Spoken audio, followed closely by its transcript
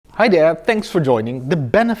Hi there, thanks for joining. The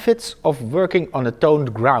benefits of working on a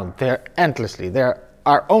toned ground, they're endlessly. There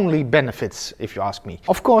are only benefits, if you ask me.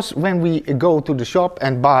 Of course, when we go to the shop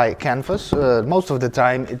and buy canvas, most of the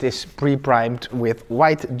time it is pre-primed with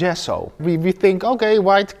white gesso. We think, okay,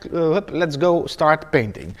 white, let's go start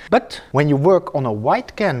painting. But when you work on a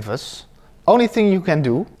white canvas, only thing you can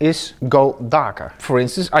do is go darker. For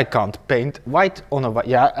instance, I can't paint white on a white...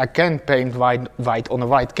 Yeah, I can paint white on a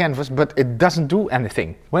white canvas, but it doesn't do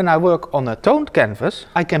anything. When I work on a toned canvas,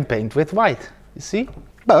 I can paint with white, you see?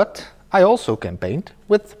 But I also can paint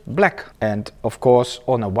with black. And of course,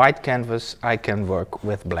 on a white canvas, I can work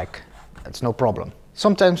with black. That's no problem.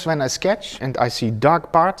 Sometimes when I sketch and I see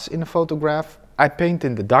dark parts in a photograph, I paint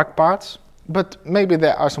in the dark parts. But maybe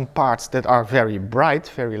there are some parts that are very bright,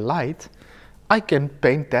 very light. I can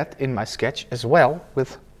paint that in my sketch as well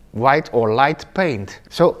with white or light paint.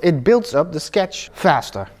 So it builds up the sketch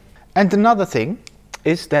faster. And another thing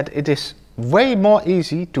is that it is way more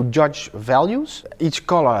easy to judge values. Each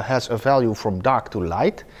color has a value from dark to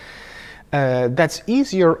light. That's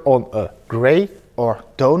easier on a gray or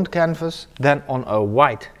toned canvas than on a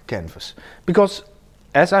white canvas. Because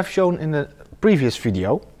as I've shown in the previous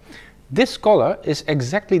video, this color is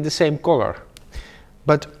exactly the same color.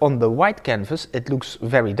 But on the white canvas it looks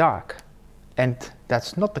very dark, and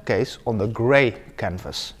that's not the case on the gray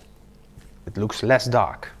canvas. It looks less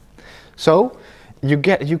dark. So you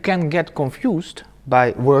can get confused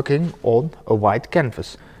by working on a white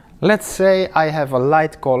canvas. Let's say I have a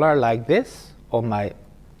light color like this. On my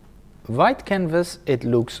white canvas it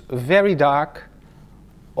looks very dark.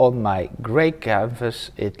 On my gray canvas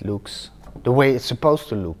it looks the way it's supposed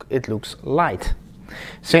to look. It looks light.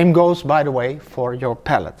 Same goes, by the way, for your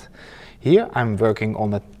palette. Here I'm working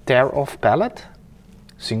on a tear-off palette,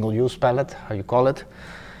 single-use palette, how you call it.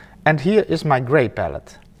 And here is my gray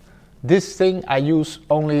palette. This thing I use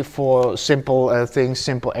only for simple things,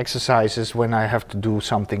 simple exercises when I have to do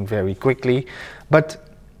something very quickly. But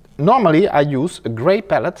normally I use a gray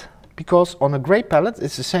palette because on a gray palette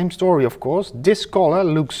it's the same story, of course. This color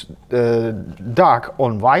looks dark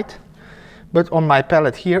on white, but on my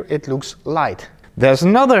palette here it looks light. There's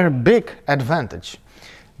another big advantage,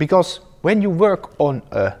 because when you work on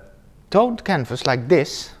a toned canvas like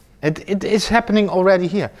this, it is happening already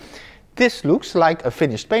here. This looks like a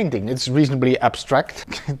finished painting. It's reasonably abstract,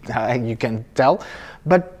 you can tell,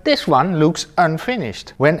 but this one looks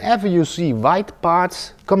unfinished. Whenever you see white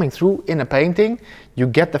parts coming through in a painting, you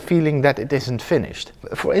get the feeling that it isn't finished.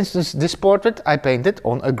 For instance, this portrait I painted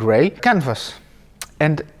on a gray canvas.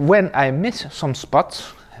 And when I miss some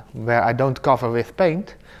spots, where I don't cover with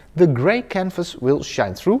paint, the gray canvas will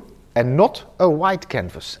shine through and not a white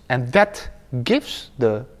canvas. And that gives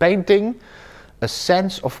the painting a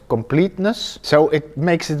sense of completeness, so it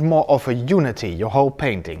makes it more of a unity, your whole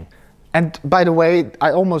painting. And by the way,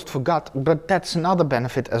 I almost forgot, but that's another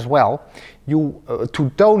benefit as well.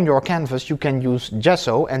 To tone your canvas, you can use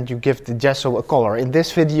gesso and you give the gesso a color. In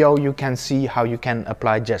this video you can see how you can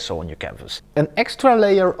apply gesso on your canvas. An extra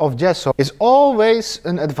layer of gesso is always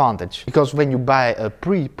an advantage, because when you buy a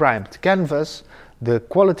pre-primed canvas, the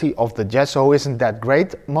quality of the gesso isn't that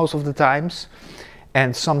great most of the times.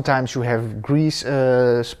 And sometimes you have grease,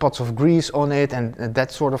 spots of grease on it and that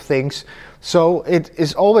sort of things. So it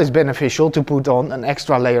is always beneficial to put on an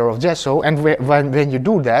extra layer of gesso, and when you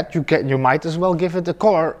do that, you might as well give it a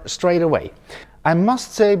color straight away. I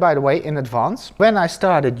must say, by the way, in advance, when I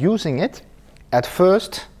started using it, at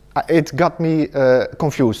first it got me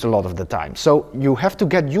confused a lot of the time. So you have to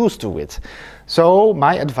get used to it. So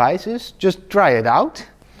my advice is just try it out.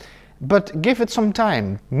 But give it some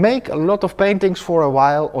time. Make a lot of paintings for a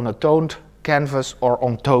while on a toned canvas or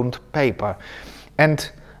on toned paper.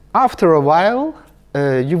 And after a while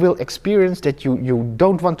you will experience that you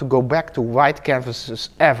don't want to go back to white canvases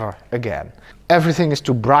ever again. Everything is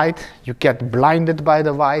too bright, you get blinded by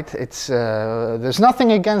the white. There's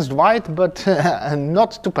nothing against white, but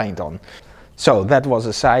not to paint on. So that was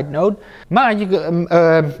a side note.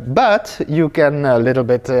 But you can a little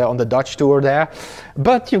bit on the Dutch tour there.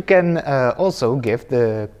 But you can also give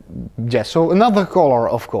the gesso another color,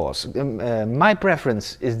 of course. My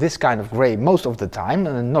preference is this kind of gray most of the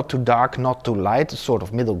time, not too dark, not too light, sort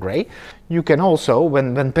of middle gray. You can also,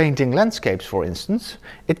 when painting landscapes, for instance,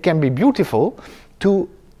 it can be beautiful to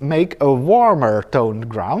make a warmer toned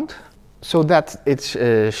ground, so that it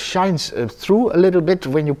shines through a little bit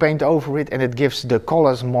when you paint over it, and it gives the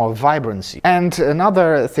colors more vibrancy. And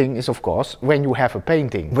another thing is, of course, when you have a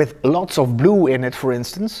painting with lots of blue in it, for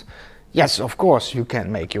instance, yes, of course, you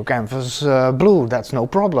can make your canvas blue, that's no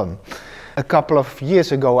problem. A couple of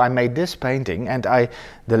years ago I made this painting, and I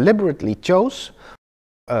deliberately chose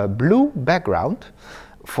a blue background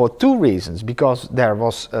for two reasons. Because there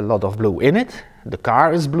was a lot of blue in it. The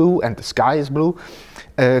car is blue and the sky is blue,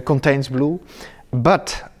 contains blue.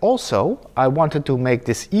 But also I wanted to make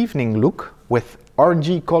this evening look with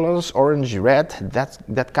orangey colors, orange, red,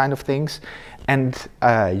 that kind of things. And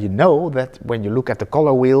you know that when you look at the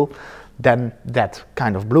color wheel, then that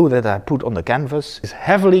kind of blue that I put on the canvas is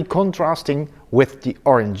heavily contrasting with the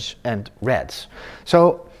orange and reds.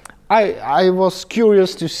 So I was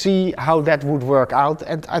curious to see how that would work out,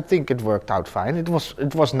 and I think it worked out fine. It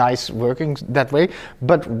was nice working that way.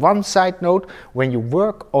 But one side note, when you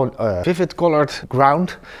work on a vivid colored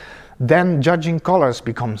ground, then judging colors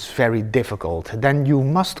becomes very difficult. Then you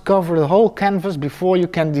must cover the whole canvas before you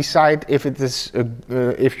can decide if it is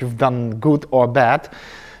if you've done good or bad.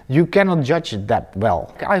 You cannot judge it that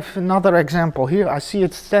well. I have another example here. I see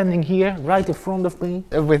it standing here right in front of me.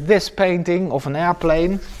 With this painting of an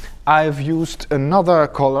airplane, I've used another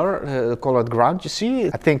color, colored ground, you see.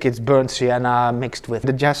 I think it's burnt sienna mixed with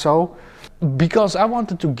the gesso, because I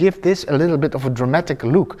wanted to give this a little bit of a dramatic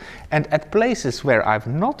look. And at places where I've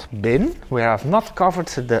not been, where I've not covered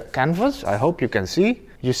the canvas, I hope you can see,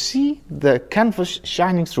 you see the canvas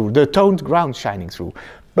shining through, the toned ground shining through.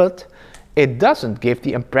 But it doesn't give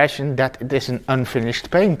the impression that it is an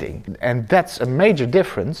unfinished painting. And that's a major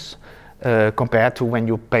difference compared to when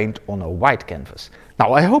you paint on a white canvas.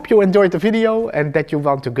 Now, I hope you enjoyed the video and that you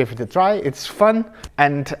want to give it a try. It's fun,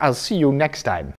 and I'll see you next time.